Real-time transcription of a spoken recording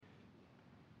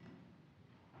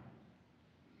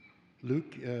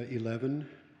Luke 11,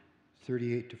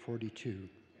 38 to 42.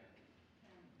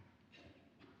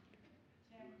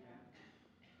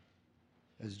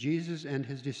 As Jesus and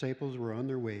his disciples were on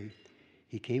their way,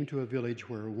 he came to a village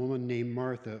where a woman named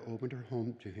Martha opened her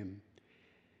home to him.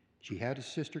 She had a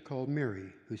sister called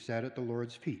Mary, who sat at the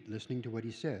Lord's feet listening to what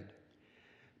he said.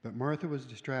 But Martha was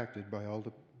distracted by all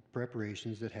the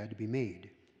preparations that had to be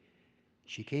made.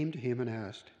 She came to him and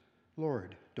asked,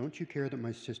 "Lord, don't you care that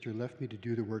my sister left me to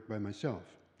do the work by myself?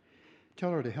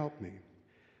 Tell her to help me."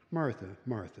 "Martha,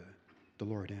 Martha," the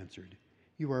Lord answered,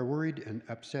 "you are worried and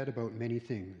upset about many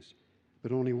things,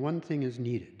 but only one thing is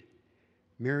needed.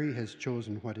 Mary has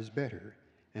chosen what is better,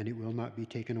 and it will not be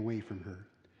taken away from her."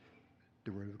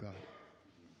 The Word of God.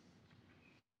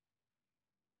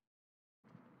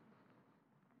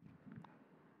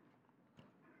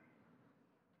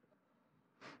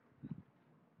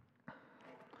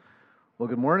 Well,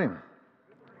 good morning.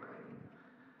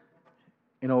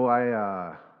 You know,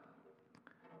 I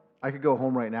could go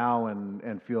home right now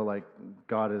and feel like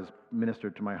God has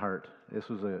ministered to my heart. This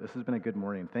has been a good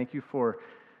morning. Thank you for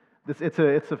this.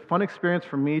 It's a fun experience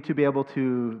for me to be able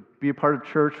to be a part of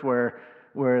church where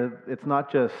it's not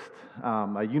just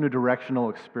a unidirectional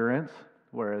experience,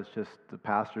 where it's just the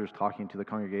pastors talking to the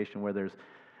congregation, where there's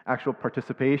actual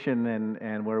participation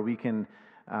and where we can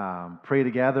pray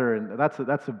together, and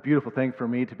that's a beautiful thing for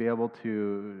me to be able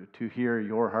to hear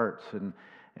your hearts, and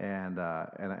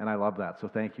I love that. So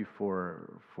thank you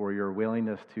for your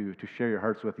willingness to share your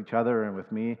hearts with each other and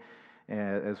with me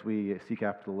as we seek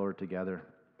after the Lord together.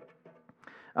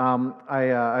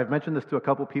 I've mentioned this to a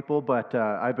couple people, but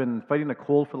I've been fighting a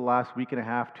cold for the last week and a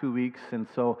half, 2 weeks, and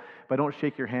so if I don't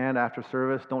shake your hand after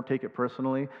service, don't take it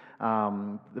personally.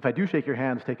 If I do shake your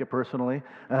hands, take it personally.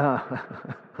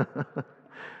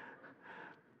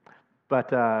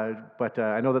 But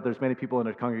I know that there's many people in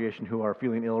the congregation who are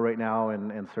feeling ill right now,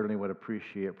 and certainly would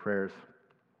appreciate prayers.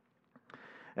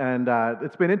 And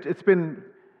it's been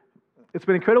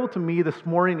incredible to me this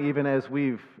morning, even as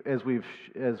we've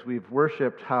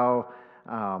worshipped, how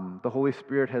the Holy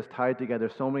Spirit has tied together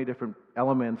so many different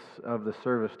elements of the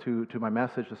service to my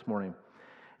message this morning,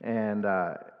 and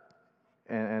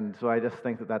so I just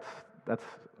think that's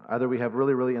either we have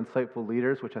really, really insightful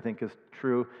leaders, which I think is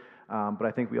true. But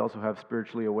I think we also have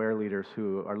spiritually aware leaders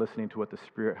who are listening to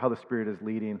how the Spirit is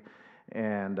leading,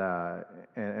 and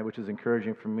which is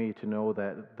encouraging for me to know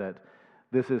that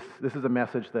this is a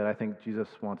message that I think Jesus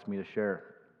wants me to share.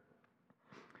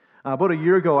 About a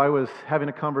year ago, I was having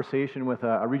a conversation with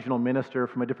a regional minister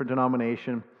from a different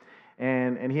denomination,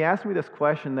 and he asked me this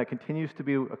question that continues to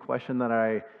be a question that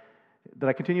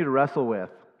I continue to wrestle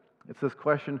with. It's this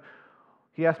question.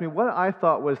 He asked me what I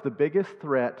thought was the biggest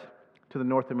threat to the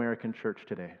North American church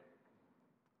today.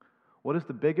 What is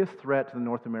the biggest threat to the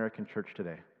North American church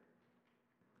today?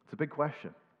 It's a big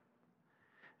question.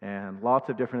 And lots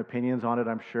of different opinions on it,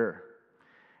 I'm sure.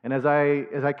 And as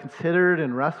I considered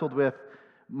and wrestled with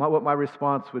what my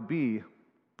response would be,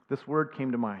 this word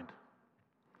came to mind.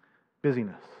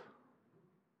 Busyness.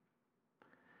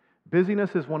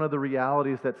 Busyness is one of the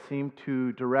realities that seem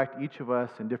to direct each of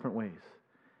us in different ways.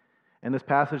 And this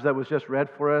passage that was just read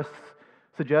for us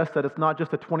suggests that it's not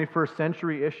just a 21st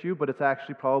century issue, but it's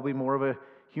actually probably more of a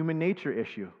human nature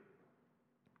issue.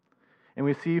 And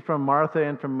we see from Martha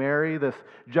and from Mary this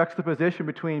juxtaposition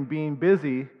between being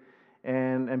busy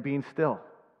and being still.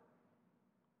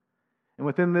 And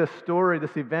within this story,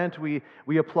 this event, we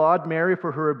applaud Mary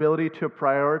for her ability to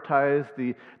prioritize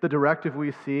the directive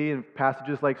we see in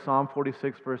passages like Psalm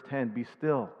 46, verse 10, "Be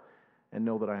still and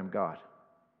know that I am God."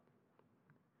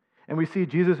 And we see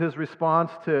Jesus'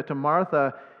 response to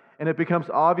Martha, and it becomes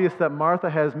obvious that Martha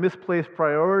has misplaced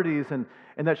priorities and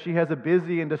that she has a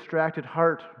busy and distracted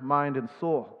heart, mind, and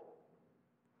soul.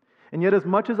 And yet, as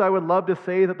much as I would love to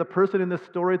say that the person in this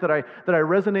story that I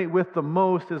resonate with the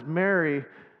most is Mary,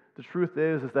 the truth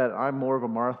is that I'm more of a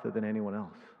Martha than anyone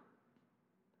else.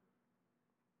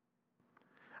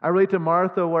 I relate to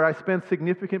Martha, where I spend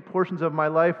significant portions of my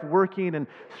life working and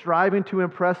striving to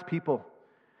impress people,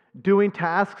 doing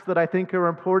tasks that I think are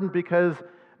important because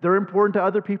they're important to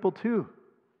other people too.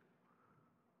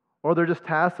 Or they're just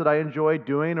tasks that I enjoy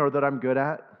doing or that I'm good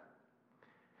at.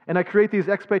 And I create these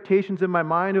expectations in my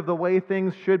mind of the way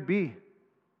things should be.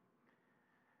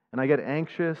 And I get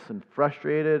anxious and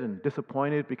frustrated and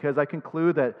disappointed because I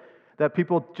conclude that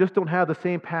people just don't have the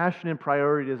same passion and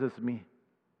priorities as me.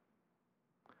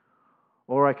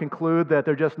 Or I conclude that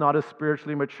they're just not as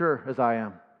spiritually mature as I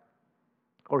am.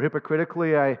 Or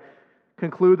hypocritically, I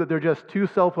conclude that they're just too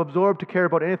self-absorbed to care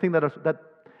about anything that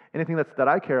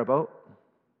I care about.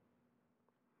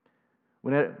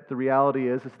 The reality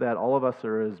is that all of us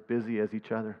are as busy as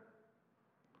each other.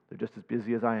 They're just as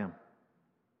busy as I am.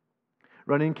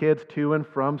 Running kids to and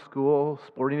from school,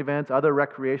 sporting events, other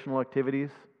recreational activities,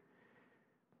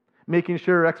 making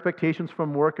sure expectations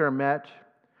from work are met,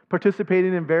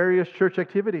 participating in various church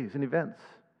activities and events.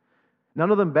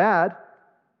 None of them bad.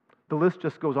 The list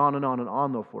just goes on and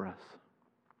on, though, for us.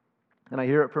 And I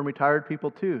hear it from retired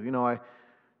people, too. I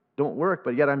don't work,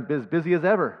 but yet I'm as busy as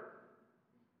ever.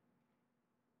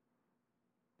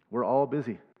 We're all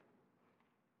busy.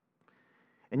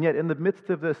 And yet, in the midst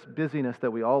of this busyness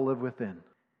that we all live within, and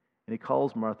he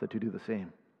calls Martha to do the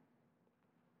same.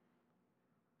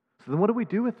 So then what do we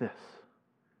do with this?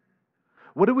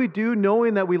 What do we do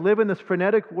knowing that we live in this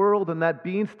frenetic world and that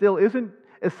being still isn't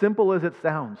as simple as it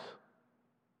sounds?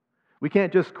 We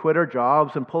can't just quit our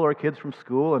jobs and pull our kids from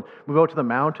school and move out to the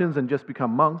mountains and just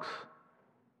become monks.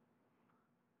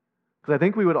 Because I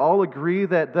think we would all agree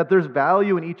that there's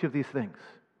value in each of these things.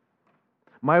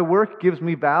 My work gives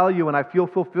me value and I feel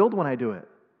fulfilled when I do it.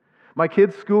 My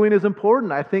kids' schooling is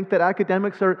important. I think that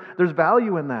there's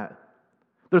value in that.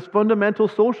 There's fundamental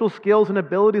social skills and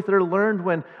abilities that are learned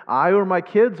when I or my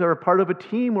kids are a part of a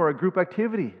team or a group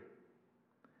activity.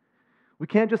 We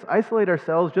can't just isolate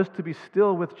ourselves just to be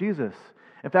still with Jesus.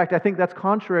 In fact, I think that's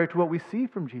contrary to what we see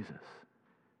from Jesus.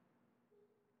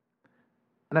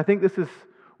 And I think this is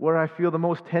where I feel the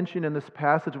most tension in this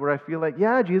passage, where I feel like,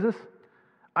 yeah, Jesus,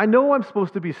 I know I'm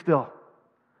supposed to be still,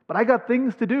 but I got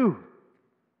things to do.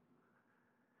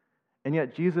 And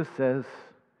yet Jesus says,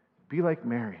 be like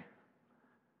Mary.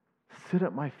 Sit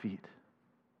at my feet.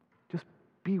 Just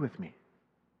be with me.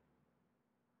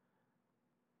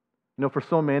 For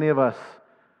so many of us,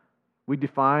 we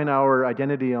define our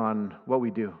identity on what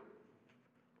we do.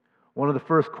 One of the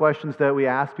first questions that we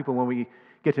ask people when we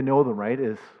get to know them, right,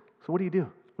 is, so what do you do?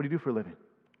 What do you do for a living?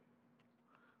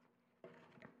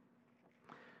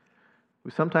 We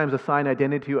sometimes assign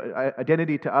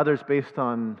identity to others based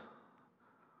on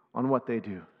what they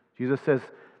do. Jesus says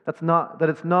that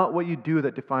it's not what you do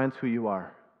that defines who you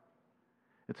are.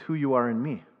 It's who you are in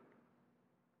me.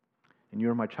 And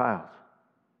you're my child.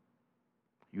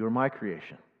 You are my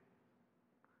creation.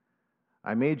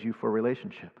 I made you for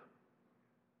relationship.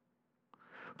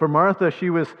 For Martha, she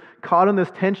was caught in this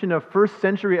tension of first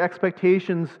century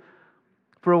expectations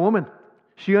for a woman.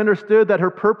 She understood that her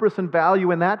purpose and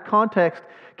value in that context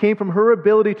came from her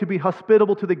ability to be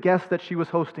hospitable to the guests that she was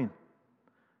hosting.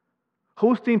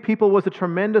 Hosting people was a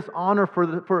tremendous honor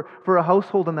for a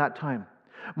household in that time.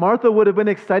 Martha would have been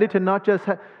excited to not just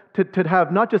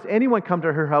have not just anyone come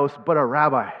to her house, but a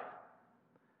rabbi.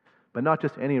 But not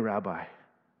just any rabbi,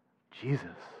 Jesus.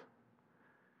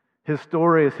 His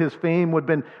stories, his fame would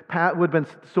have been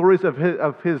stories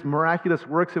of his miraculous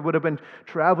works. It would have been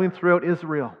traveling throughout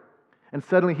Israel. And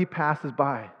suddenly he passes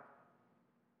by.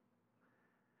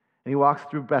 And he walks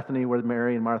through Bethany, where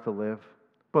Mary and Martha live,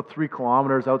 about 3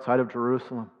 kilometers outside of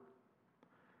Jerusalem.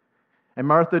 And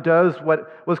Martha does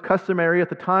what was customary at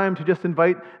the time, to just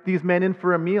invite these men in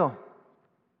for a meal.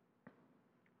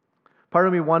 Part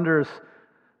of me wonders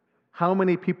how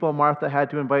many people Martha had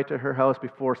to invite to her house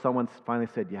before someone finally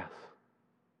said yes.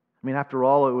 I mean, after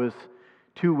all, it was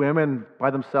 2 women by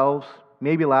themselves.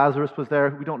 Maybe Lazarus was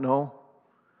there, we don't know.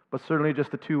 But certainly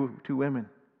just the two women.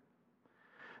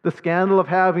 The scandal of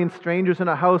having strangers in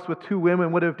a house with 2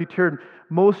 women would have deterred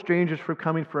most strangers from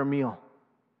coming for a meal.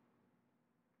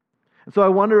 And so I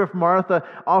wonder if Martha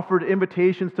offered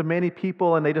invitations to many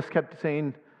people and they just kept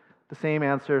saying the same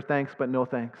answer, thanks, but no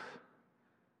thanks.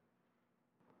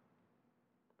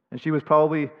 And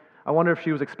I wonder if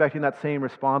she was expecting that same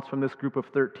response from this group of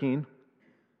 13.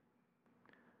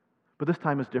 But this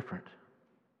time is different.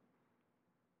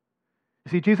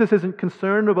 You see, Jesus isn't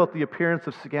concerned about the appearance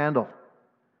of scandal.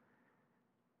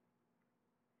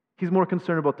 He's more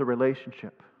concerned about the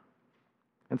relationship.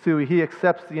 And so he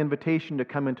accepts the invitation to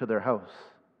come into their house.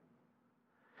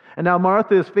 And now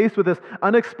Martha is faced with this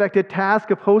unexpected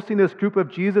task of hosting this group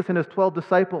of Jesus and his 12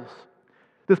 disciples.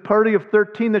 This party of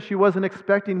 13 that she wasn't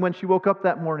expecting when she woke up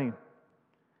that morning.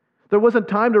 There wasn't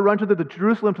time to run to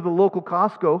Jerusalem to the local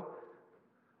Costco,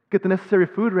 get the necessary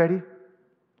food ready.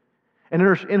 And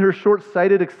in her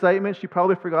short-sighted excitement, she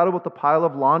probably forgot about the pile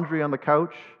of laundry on the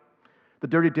couch, the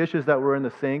dirty dishes that were in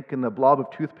the sink, and the blob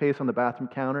of toothpaste on the bathroom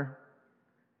counter.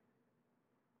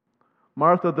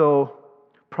 Martha, though,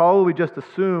 probably just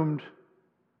assumed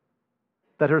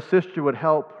that her sister would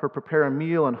help her prepare a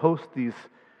meal and host these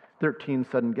 13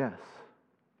 sudden guests.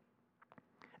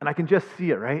 And I can just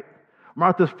see it, right?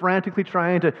 Martha's frantically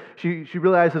she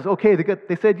realizes, okay,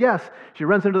 they said yes. She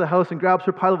runs into the house and grabs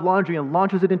her pile of laundry and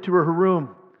launches it into her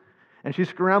room. And she's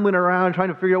scrambling around trying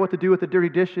to figure out what to do with the dirty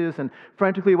dishes and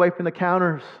frantically wiping the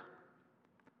counters.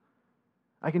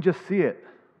 I can just see it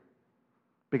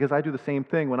because I do the same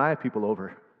thing when I have people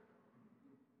over.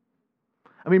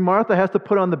 I mean, Martha has to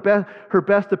put on her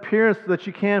best appearance that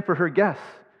she can for her guests.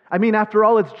 I mean, after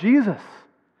all, it's Jesus.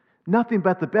 Nothing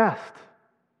but the best.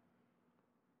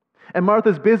 And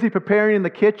Martha's busy preparing in the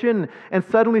kitchen, and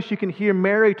suddenly she can hear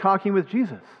Mary talking with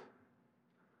Jesus.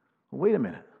 Well, wait a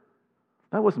minute.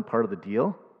 That wasn't part of the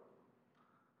deal.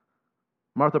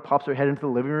 Martha pops her head into the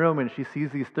living room, and she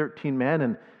sees these 13 men,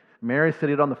 and Mary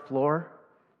sitting on the floor.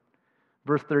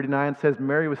 Verse 39 says,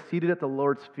 Mary was seated at the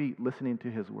Lord's feet, listening to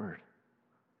his word.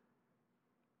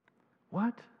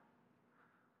 What?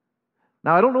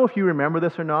 Now, I don't know if you remember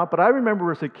this or not, but I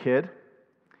remember as a kid,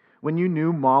 when you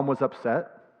knew mom was upset,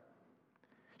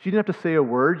 she didn't have to say a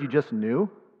word, you just knew.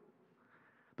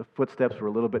 The footsteps were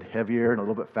a little bit heavier and a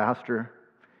little bit faster.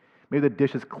 Maybe the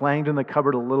dishes clanged in the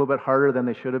cupboard a little bit harder than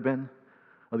they should have been.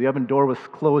 Or the oven door was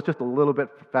closed just a little bit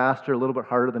faster, a little bit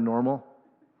harder than normal.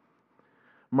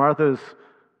 Martha's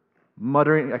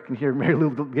muttering. I can hear Mary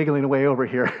Lou giggling away over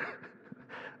here.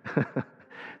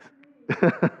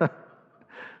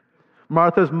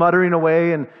 Martha's muttering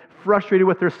away and frustrated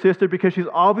with her sister because she's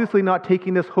obviously not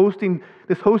taking this hosting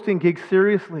gig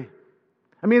seriously.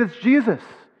 I mean, it's Jesus.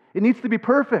 It needs to be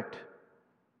perfect.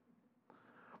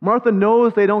 Martha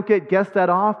knows they don't get guests that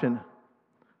often.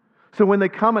 So when they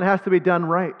come, it has to be done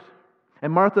right.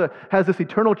 And Martha has this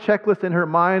eternal checklist in her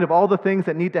mind of all the things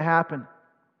that need to happen.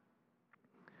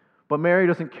 But Mary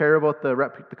doesn't care about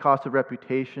the cost of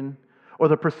reputation or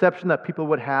the perception that people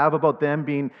would have about them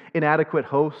being inadequate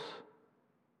hosts.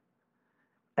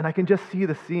 And I can just see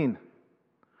the scene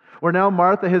where now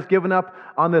Martha has given up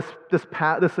on this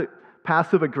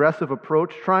passive-aggressive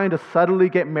approach, trying to subtly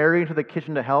get Mary into the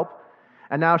kitchen to help.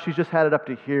 And now she's just had it up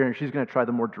to here, and she's going to try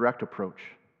the more direct approach.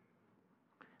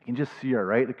 You can just see her,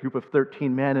 right? A group of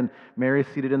 13 men, and Mary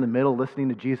seated in the middle, listening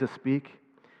to Jesus speak.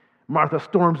 Martha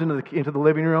storms into the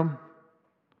living room.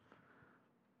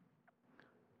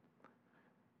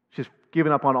 She's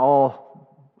given up on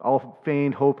all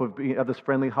feigned hope of this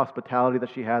friendly hospitality that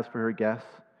she has for her guests.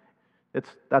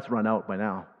 That's run out by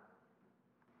now.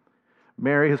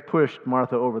 Mary has pushed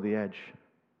Martha over the edge.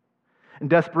 And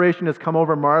desperation has come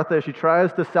over Martha as she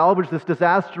tries to salvage this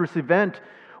disastrous event.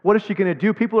 What is she going to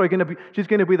do? She's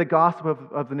going to be the gossip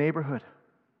of the neighborhood.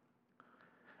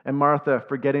 And Martha,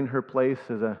 forgetting her place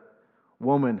as a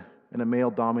woman in a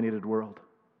male-dominated world,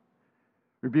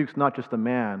 rebukes not just a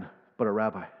man, but a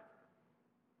rabbi.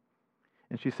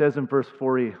 And she says in verse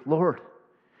 40, Lord,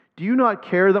 do you not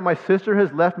care that my sister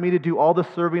has left me to do all the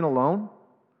serving alone?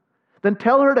 Then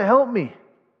tell her to help me.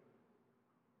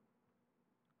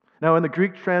 Now, in the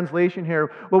Greek translation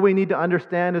here, what we need to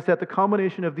understand is that the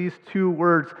combination of these two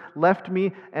words, left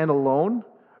me and alone,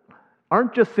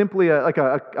 aren't just simply a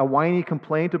whiny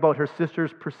complaint about her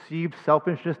sister's perceived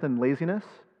selfishness and laziness.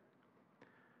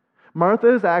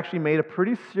 Martha has actually made a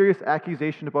pretty serious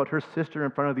accusation about her sister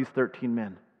in front of these 13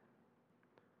 men.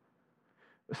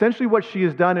 Essentially what she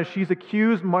has done is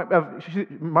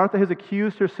Martha has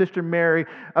accused her sister Mary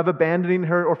of abandoning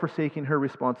her or forsaking her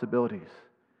responsibilities.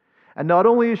 And not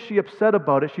only is she upset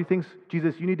about it, she thinks,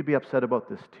 Jesus, you need to be upset about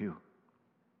this too.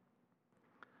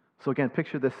 So again,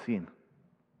 picture this scene.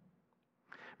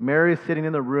 Mary is sitting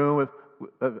in the room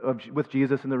with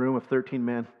Jesus in the room of 13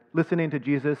 men, listening to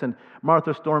Jesus, and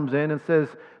Martha storms in and says,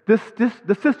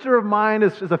 the sister of mine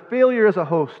is a failure as a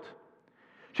host.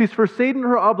 She's forsaken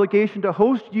her obligation to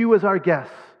host you as our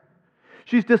guests.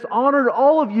 She's dishonored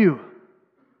all of you.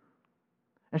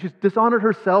 And she's dishonored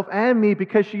herself and me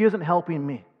because she isn't helping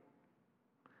me.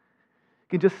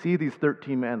 You can just see these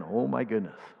 13 men. Oh my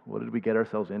goodness, what did we get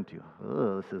ourselves into?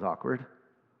 Oh, this is awkward.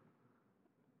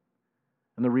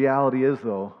 And the reality is,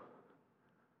 though,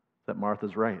 that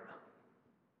Martha's right.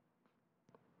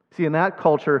 See, in that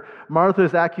culture,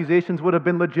 Martha's accusations would have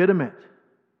been legitimate.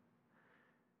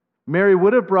 Mary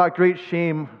would have brought great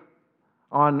shame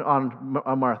on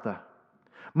Martha.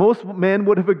 Most men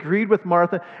would have agreed with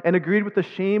Martha and agreed with the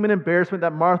shame and embarrassment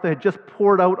that Martha had just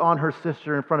poured out on her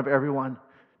sister in front of everyone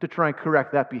to try and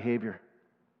correct that behavior.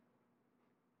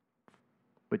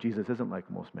 But Jesus isn't like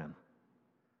most men.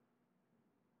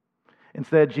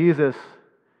 Instead, Jesus,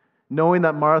 knowing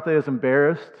that Martha is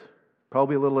embarrassed,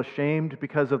 probably a little ashamed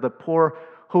because of the poor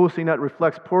hosting that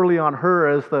reflects poorly on her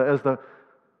as the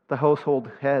household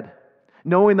head,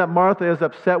 knowing that Martha is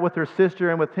upset with her sister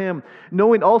and with him,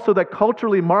 knowing also that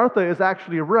culturally Martha is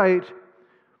actually right,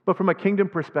 but from a kingdom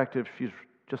perspective, she's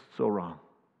just so wrong.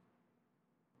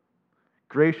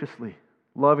 Graciously,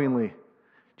 lovingly,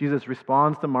 Jesus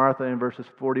responds to Martha in verses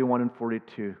 41 and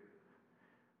 42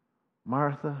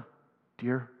 Martha,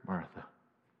 dear Martha,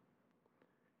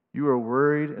 you are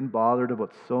worried and bothered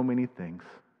about so many things,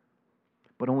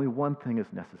 but only one thing is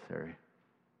necessary.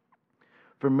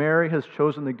 For Mary has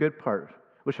chosen the good part,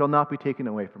 which shall not be taken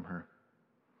away from her.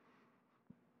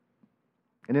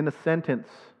 And in a sentence,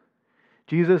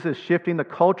 Jesus is shifting the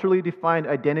culturally defined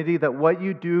identity that what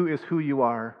you do is who you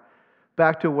are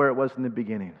back to where it was in the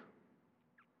beginning.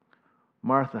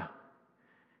 Martha,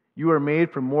 you are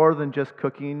made for more than just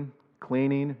cooking,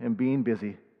 cleaning, and being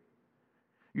busy.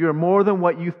 You are more than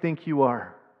what you think you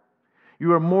are.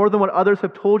 You are more than what others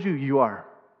have told you you are.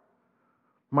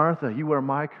 Martha, you are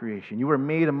my creation. You were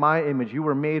made in my image. You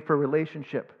were made for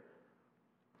relationship.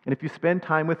 And if you spend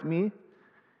time with me,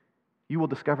 you will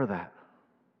discover that.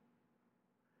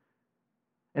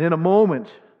 And in a moment,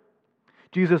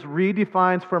 Jesus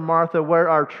redefines for Martha where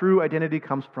our true identity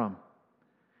comes from.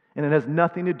 And it has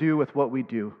nothing to do with what we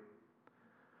do,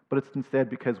 but it's instead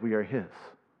because we are His.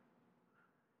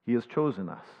 He has chosen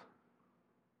us.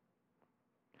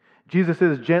 Jesus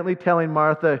is gently telling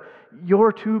Martha,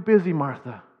 you're too busy,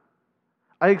 Martha.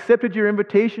 I accepted your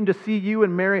invitation to see you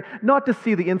and Mary, not to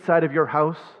see the inside of your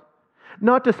house,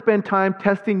 not to spend time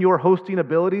testing your hosting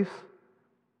abilities.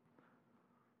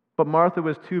 But Martha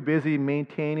was too busy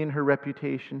maintaining her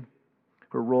reputation,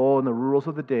 her role in the rules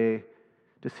of the day,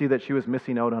 to see that she was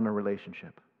missing out on a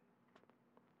relationship.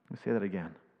 Let me say that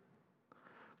again.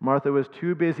 Martha was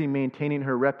too busy maintaining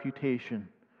her reputation,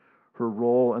 her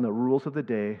role in the rules of the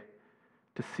day,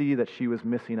 to see that she was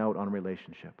missing out on a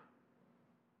relationship.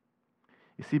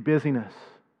 You see, busyness,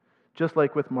 just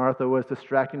like with Martha, was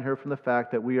distracting her from the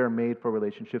fact that we are made for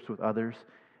relationships with others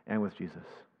and with Jesus.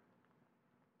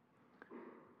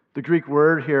 The Greek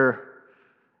word here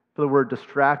for the word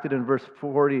distracted in verse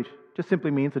 40 just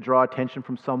simply means to draw attention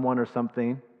from someone or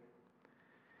something.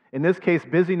 In this case,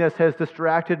 busyness has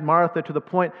distracted Martha to the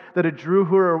point that it drew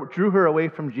her away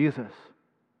from Jesus.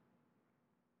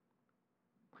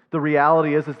 The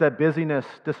reality is that busyness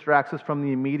distracts us from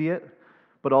the immediate,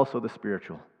 but also the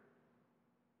spiritual.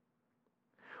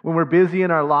 When we're busy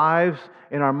in our lives,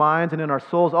 in our minds, and in our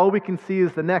souls, all we can see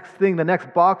is the next thing, the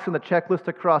next box in the checklist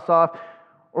to cross off,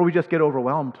 or we just get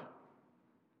overwhelmed.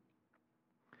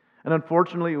 And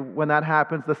unfortunately, when that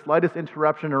happens, the slightest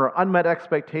interruption or unmet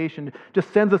expectation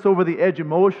just sends us over the edge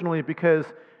emotionally because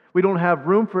we don't have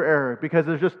room for error, because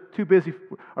there's just too busy.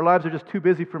 Our lives are just too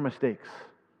busy for mistakes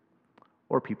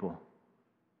or people.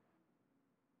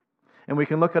 And we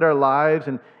can look at our lives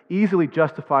and easily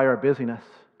justify our busyness,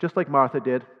 just like Martha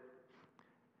did.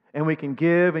 And we can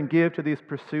give and give to these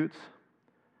pursuits,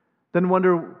 then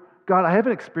wonder, God, I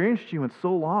haven't experienced you in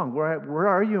so long. Where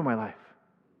are you in my life?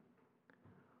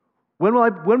 When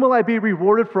will I be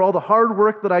rewarded for all the hard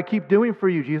work that I keep doing for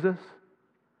you, Jesus?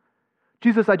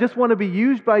 Jesus, I just want to be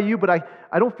used by you, but I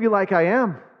don't feel like I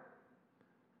am.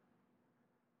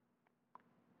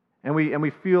 And we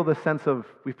feel the sense of,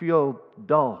 we feel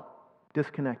dull,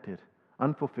 disconnected,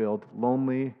 unfulfilled,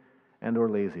 lonely, and or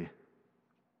lazy.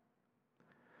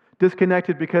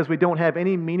 Disconnected because we don't have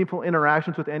any meaningful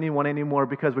interactions with anyone anymore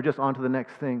because we're just on to the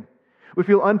next thing. We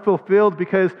feel unfulfilled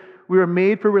because we were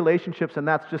made for relationships and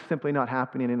that's just simply not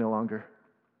happening any longer.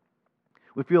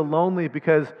 We feel lonely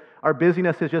because our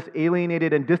busyness has just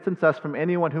alienated and distanced us from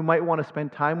anyone who might want to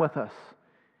spend time with us,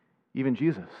 even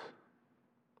Jesus.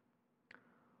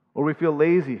 Or we feel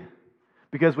lazy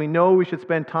because we know we should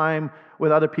spend time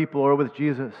with other people or with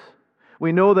Jesus.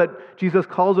 We know that Jesus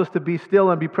calls us to be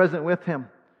still and be present with Him,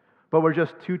 but we're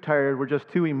just too tired, we're just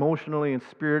too emotionally and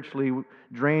spiritually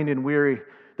drained and weary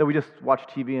that we just watch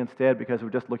TV instead because we're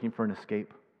just looking for an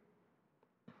escape.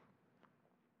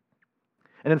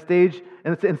 And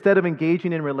instead of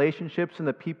engaging in relationships and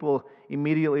the people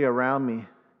immediately around me,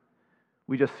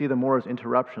 we just see them more as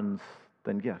interruptions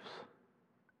than gifts.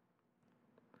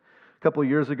 A couple of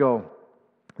years ago,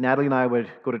 Natalie and I would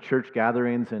go to church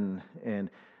gatherings and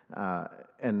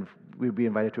we'd be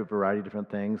invited to a variety of different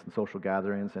things and social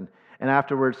gatherings. And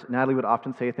afterwards, Natalie would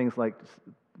often say things like,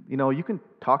 you can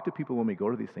talk to people when we go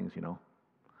to these things,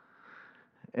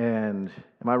 And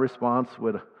my response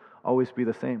would always be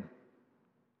the same.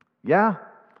 Yeah,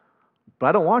 but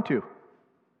I don't want to.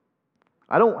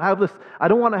 I don't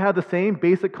want to have the same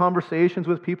basic conversations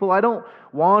with people. I don't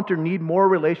want or need more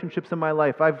relationships in my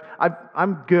life.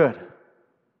 I'm good.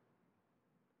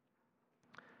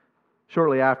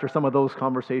 Shortly after some of those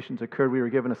conversations occurred, we were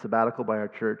given a sabbatical by our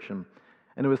church, and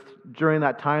it was during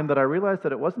that time that I realized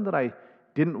that it wasn't that I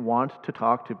didn't want to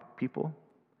talk to people,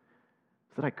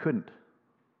 it's that I couldn't.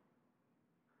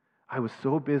 I was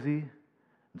so busy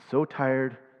and so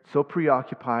tired, so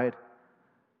preoccupied,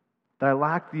 that I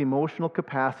lacked the emotional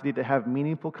capacity to have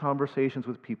meaningful conversations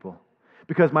with people,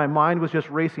 because my mind was just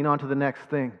racing on to the next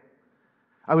thing.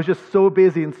 I was just so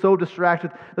busy and so distracted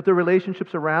that the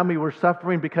relationships around me were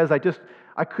suffering because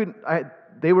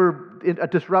they were a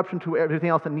disruption to everything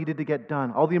else that needed to get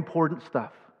done, all the important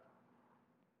stuff.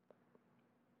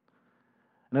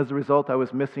 And as a result, I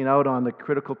was missing out on the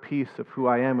critical piece of who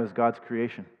I am as God's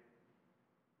creation.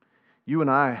 You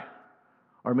and I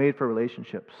are made for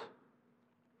relationships.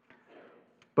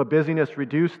 But busyness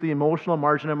reduced the emotional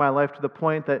margin in my life to the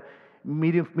point that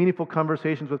meaningful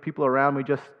conversations with people around me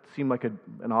just seemed like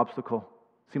an obstacle,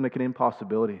 seemed like an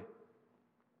impossibility.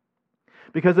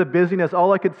 Because of busyness,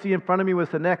 all I could see in front of me was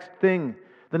the next thing,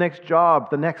 the next job,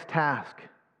 the next task.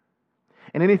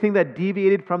 And anything that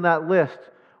deviated from that list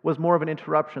was more of an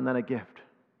interruption than a gift.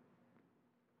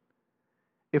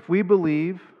 If we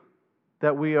believe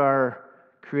that we are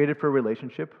created for a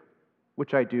relationship,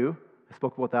 which I do, I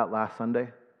spoke about that last Sunday.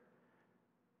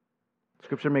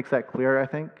 Scripture makes that clear, I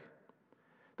think.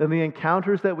 Then the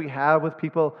encounters that we have with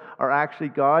people are actually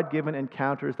God-given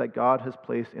encounters that God has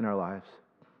placed in our lives.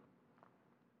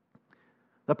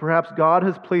 That perhaps God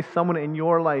has placed someone in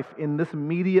your life in this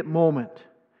immediate moment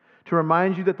to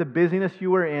remind you that the busyness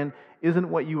you are in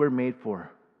isn't what you were made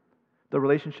for. The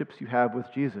relationships you have with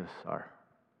Jesus are.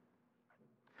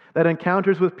 That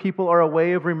encounters with people are a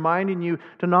way of reminding you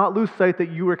to not lose sight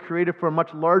that you were created for a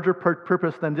much larger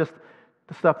purpose than just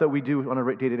the stuff that we do on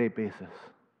a day-to-day basis.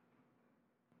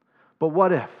 But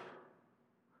what if?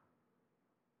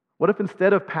 What if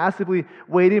instead of passively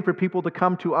waiting for people to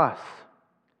come to us,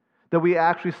 that we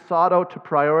actually sought out to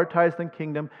prioritize the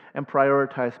kingdom and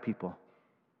prioritize people?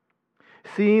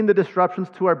 Seeing the disruptions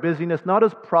to our busyness not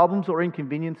as problems or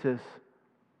inconveniences,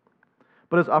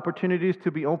 but as opportunities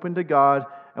to be open to God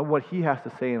and what He has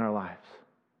to say in our lives.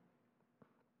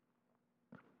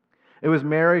 It was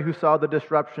Mary who saw the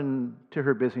disruption to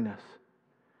her busyness,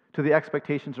 to the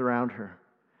expectations around her,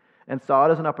 and saw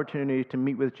it as an opportunity to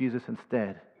meet with Jesus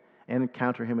instead and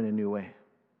encounter Him in a new way.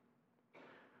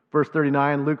 Verse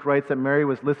 39, Luke writes that Mary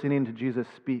was listening to Jesus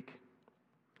speak.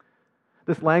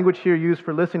 This language here used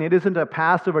for listening, it isn't a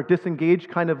passive or disengaged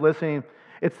kind of listening.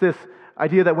 It's this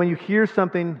idea that when you hear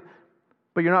something,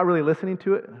 but you're not really listening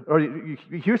to it, or you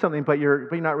hear something, but you're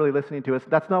not really listening to it.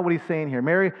 That's not what he's saying here.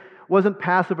 Mary wasn't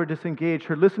passive or disengaged.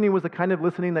 Her listening was the kind of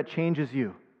listening that changes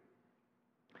you.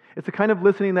 It's the kind of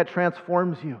listening that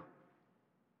transforms you.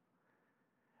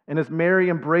 And as Mary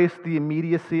embraced the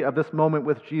immediacy of this moment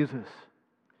with Jesus,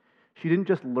 she didn't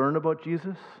just learn about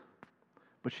Jesus,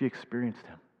 but she experienced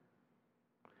Him.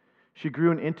 She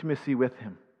grew in intimacy with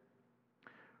Him.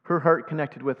 Her heart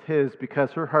connected with His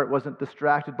because her heart wasn't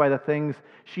distracted by the things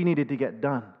she needed to get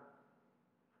done.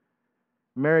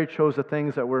 Mary chose the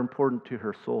things that were important to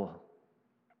her soul.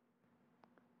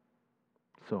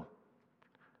 So,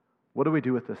 what do we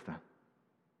do with this then?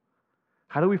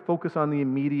 How do we focus on the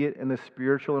immediate and the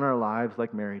spiritual in our lives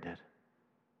like Mary did?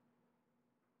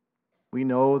 We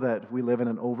know that we live in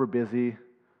an overbusy,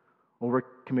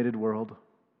 overcommitted world.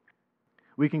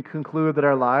 We can conclude that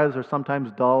our lives are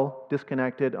sometimes dull,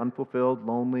 disconnected, unfulfilled,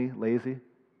 lonely, lazy.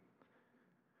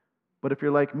 But if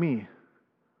you're like me,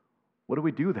 what do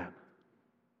we do then?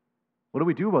 What do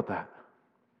we do about that?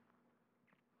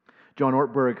 John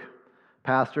Ortberg,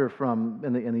 pastor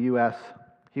in the U.S.,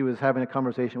 he was having a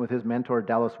conversation with his mentor,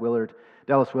 Dallas Willard.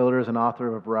 Dallas Willard is an author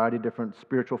of a variety of different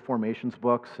spiritual formations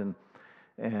books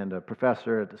and a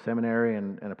professor at the seminary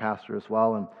and a pastor as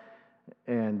well.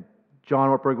 And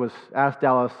John Ortberg was asked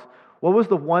Dallas, what was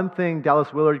the one thing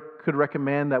Dallas Willard could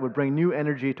recommend that would bring new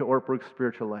energy to Ortberg's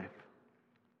spiritual life?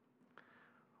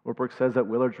 Ortberg says that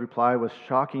Willard's reply was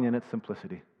shocking in its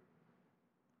simplicity.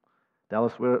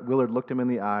 Dallas Willard looked him in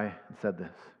the eye and said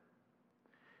this: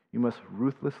 "You must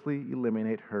ruthlessly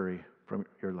eliminate hurry from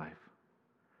your life,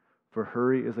 for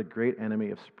hurry is a great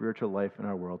enemy of spiritual life in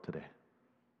our world today."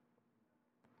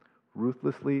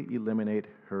 Ruthlessly eliminate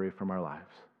hurry from our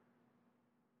lives.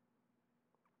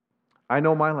 I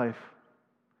know my life.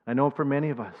 I know for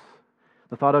many of us,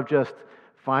 the thought of just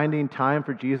finding time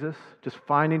for Jesus, just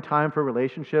finding time for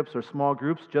relationships or small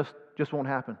groups just won't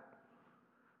happen.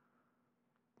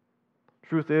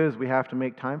 Truth is, we have to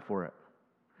make time for it.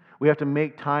 We have to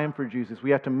make time for Jesus.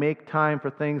 We have to make time for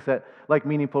things that, like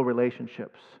meaningful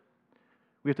relationships.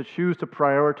 We have to choose to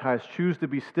prioritize, choose to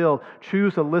be still,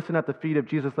 choose to listen at the feet of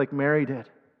Jesus like Mary did.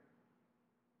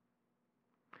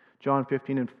 John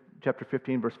 15 and chapter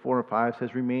 15, verse 4 and 5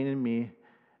 says, "Remain in me,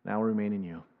 and I will remain in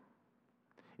you.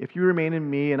 If you remain in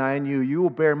me and I in you, you will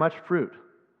bear much fruit.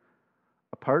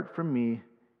 Apart from me,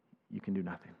 you can do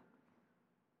nothing."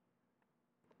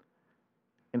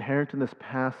 Inherent in this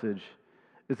passage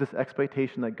is this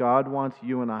expectation that God wants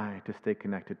you and I to stay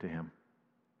connected to Him.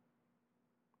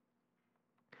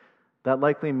 that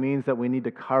likely means that we need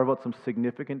to carve out some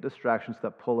significant distractions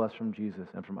that pull us from Jesus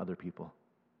and from other people.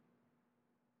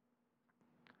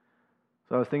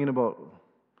 So I was thinking about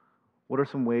what are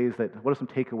some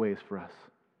takeaways for us?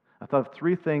 I thought of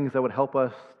 3 things that would help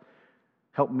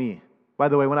me. By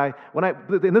the way, when I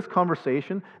in this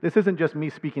conversation, this isn't just me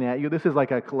speaking at you. This is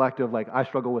like a collective, I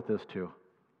struggle with this too.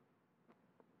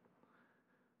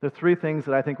 There are 3 things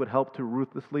that I think would help to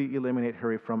ruthlessly eliminate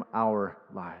hurry from our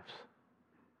lives.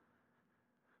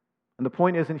 And the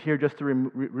point isn't here just to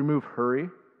remove hurry.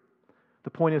 The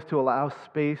point is to allow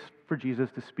space for Jesus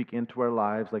to speak into our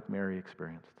lives like Mary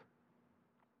experienced.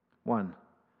 1,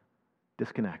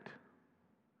 disconnect.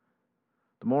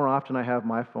 The more often I have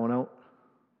my phone out,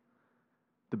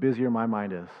 the busier my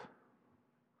mind is.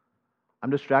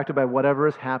 I'm distracted by whatever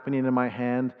is happening in my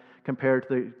hand compared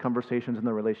to the conversations and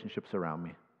the relationships around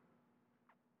me.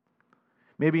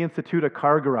 Maybe institute a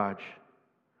car garage.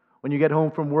 When you get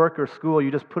home from work or school,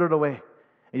 you just put it away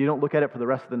and you don't look at it for the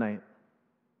rest of the night.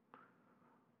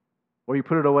 Or you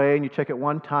put it away and you check it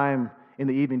one time in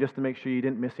the evening just to make sure you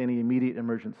didn't miss any immediate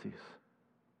emergencies.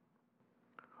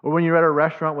 Or when you're at a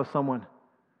restaurant with someone,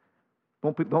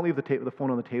 don't leave the phone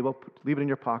on the table. Leave it in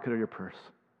your pocket or your purse.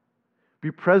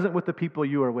 Be present with the people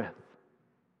you are with.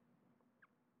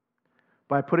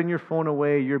 By putting your phone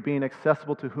away, you're being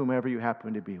accessible to whomever you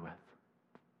happen to be with.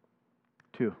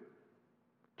 2,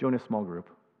 join a small group.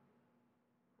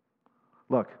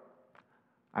 Look,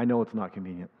 I know it's not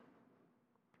convenient.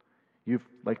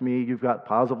 Like me, you've got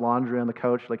piles of laundry on the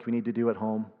couch like we need to do at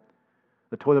home.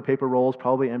 The toilet paper roll is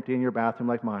probably empty in your bathroom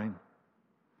like mine.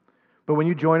 But when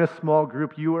you join a small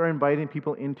group, you are inviting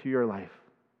people into your life.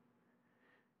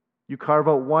 You carve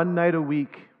out one night a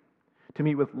week to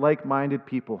meet with like-minded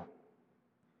people,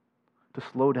 to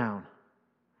slow down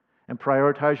and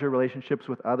prioritize your relationships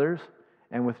with others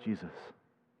and with Jesus.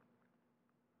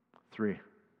 3,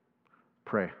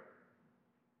 pray.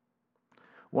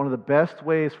 One of the best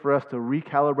ways for us to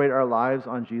recalibrate our lives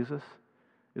on Jesus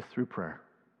is through prayer,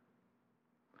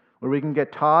 where we can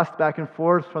get tossed back and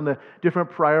forth from the different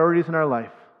priorities in our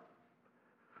life.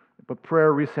 But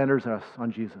prayer recenters us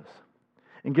on Jesus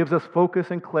and gives us focus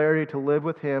and clarity to live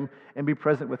with Him and be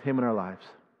present with Him in our lives.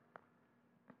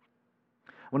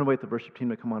 I want to invite the worship team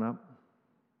to come on up.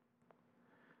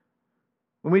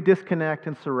 When we disconnect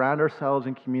and surround ourselves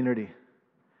in community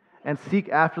and seek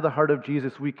after the heart of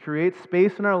Jesus, we create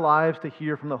space in our lives to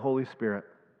hear from the Holy Spirit.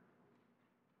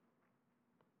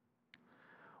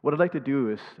 What I'd like to do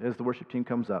is, as the worship team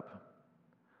comes up,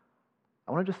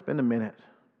 I want to just spend a minute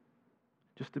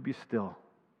just to be still,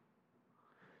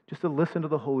 just to listen to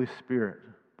the Holy Spirit,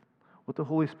 what the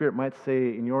Holy Spirit might say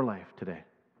in your life today.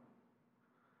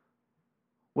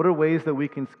 What are ways that we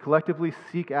can collectively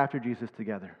seek after Jesus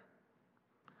together?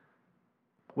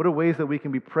 What are ways that we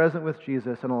can be present with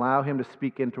Jesus and allow Him to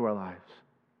speak into our lives?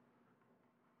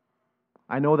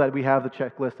 I know that we have the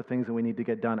checklist of things that we need to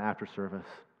get done after service.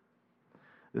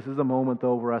 This is a moment,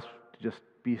 though, for us to just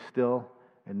be still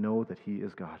and know that He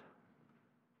is God.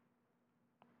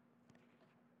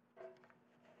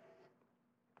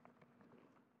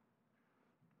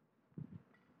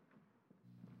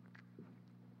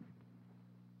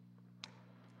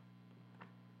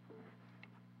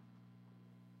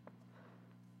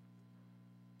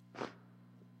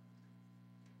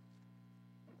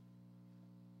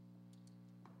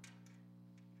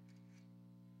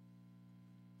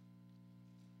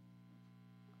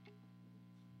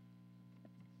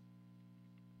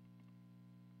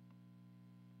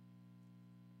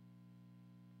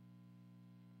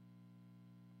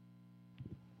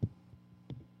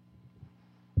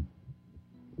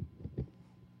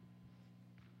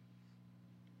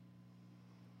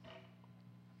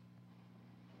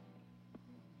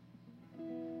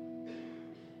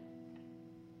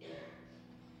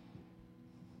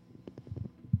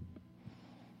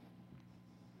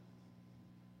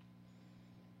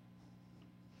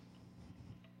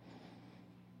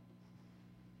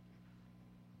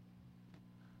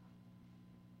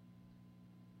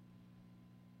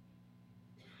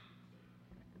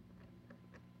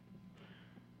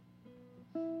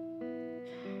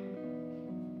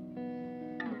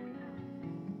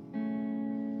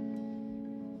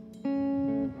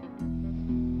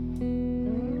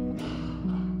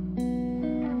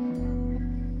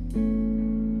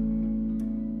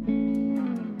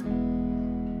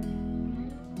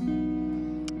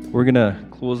 We're going to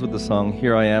close with the song,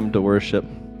 Here I Am to Worship.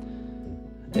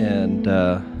 And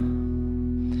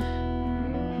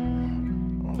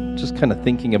just kind of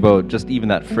thinking about just even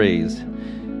that phrase.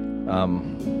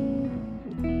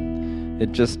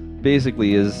 It just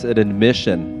basically is an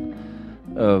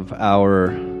admission of our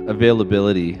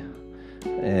availability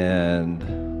and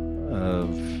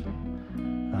of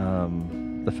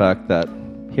the fact that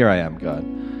here I am, God,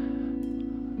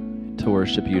 to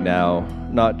worship you now,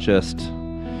 not just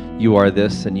you are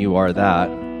this and you are that,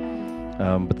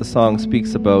 but the song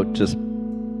speaks about just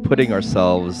putting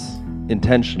ourselves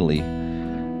intentionally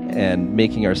and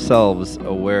making ourselves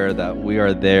aware that we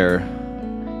are there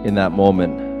in that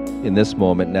moment, in this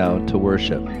moment now, to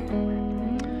worship.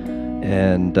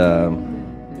 And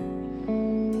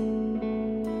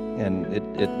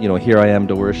it here I am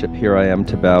to worship, here I am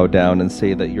to bow down and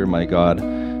say that you're my God.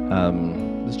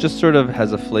 It just sort of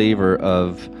has a flavor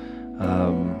of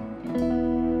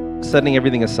setting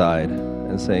everything aside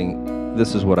and saying,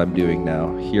 this is what I'm doing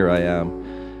now, here I am.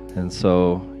 And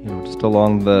so, just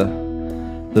along the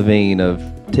vein of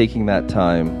taking that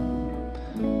time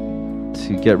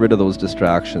to get rid of those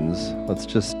distractions, let's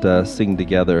just sing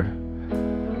together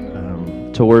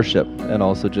to worship, and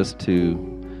also just to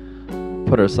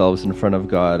put ourselves in front of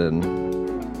God and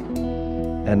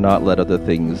not let other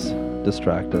things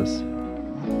distract us.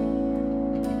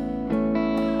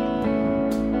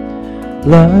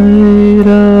 Light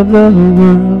of the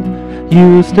world,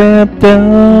 you step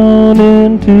down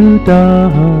into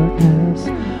darkness.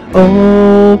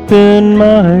 Open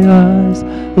my eyes,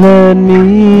 let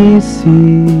me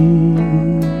see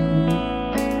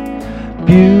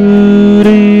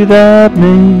beauty that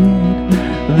made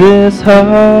this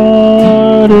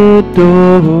heart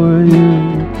adore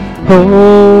you.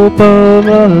 Hope of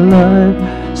a life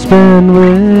spent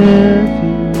with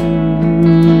you.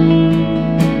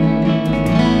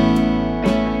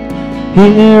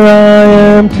 Here I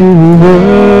am to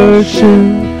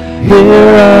worship,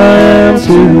 here I am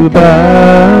to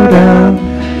bow down,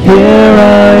 here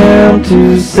I am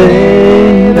to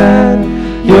say that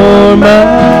you're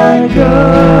my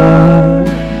God.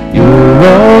 You're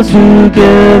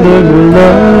altogether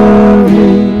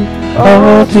lovely,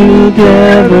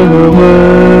 altogether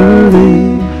worthy,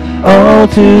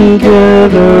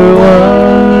 altogether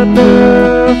wonderful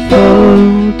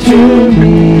to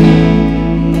me.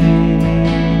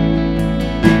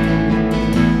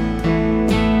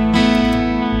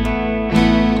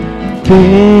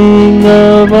 King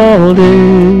of all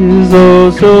days, oh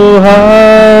so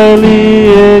highly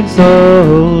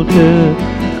exalted,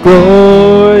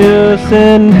 glorious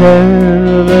in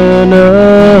heaven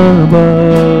above.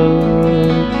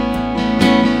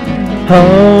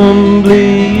 Humbly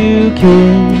you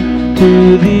came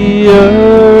to the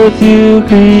earth you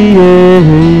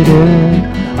created,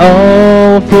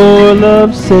 all for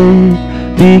love's sake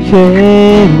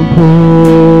became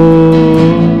poor.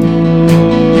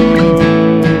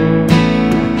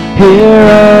 Here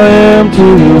I am to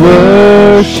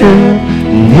worship,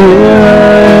 here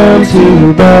I am to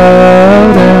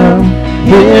bow down,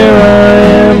 here I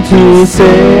am to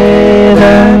say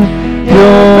that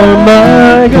you're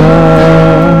my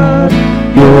God.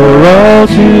 You're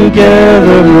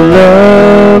altogether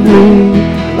lovely,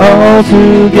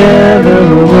 altogether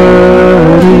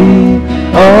worthy,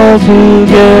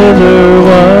 altogether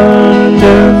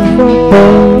wonderful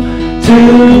to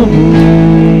me.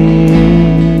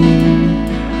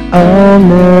 I'll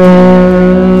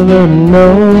never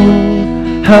know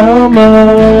how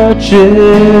much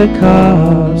it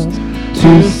costs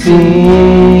to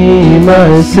see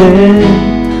my sin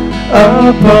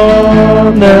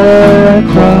upon the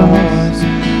cross.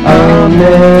 I'll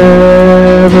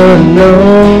never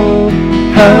know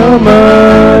how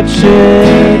much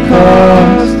it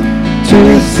costs to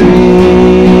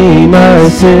see my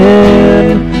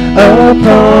sin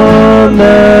upon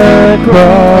the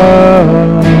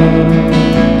cross.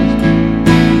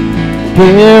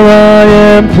 Here I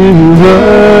am to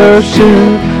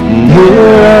worship,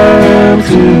 here I am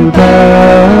to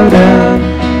bow down,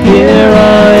 here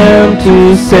I am to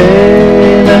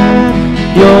say that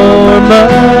you're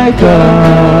my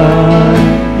God.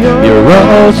 You're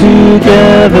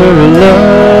altogether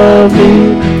lovely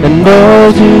and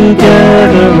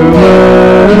altogether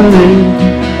worthy,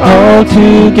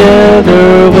 altogether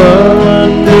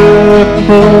wonderful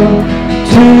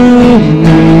to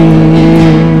me.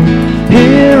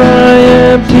 Here I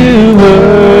am to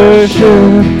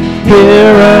worship,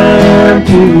 here I am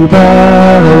to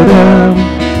bow down,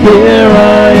 here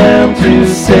I am to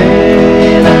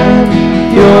say that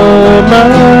you're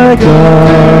my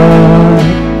God.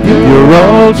 You're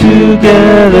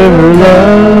altogether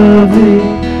lovely,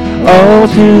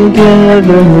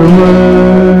 altogether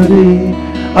worthy,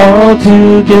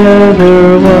 altogether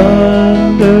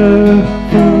wonderful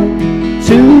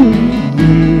to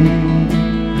me.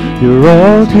 You're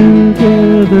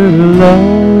altogether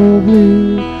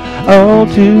lovely,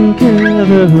 altogether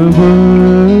together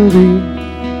worthy,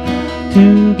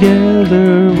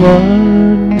 together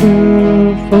wonderful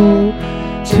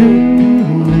to me.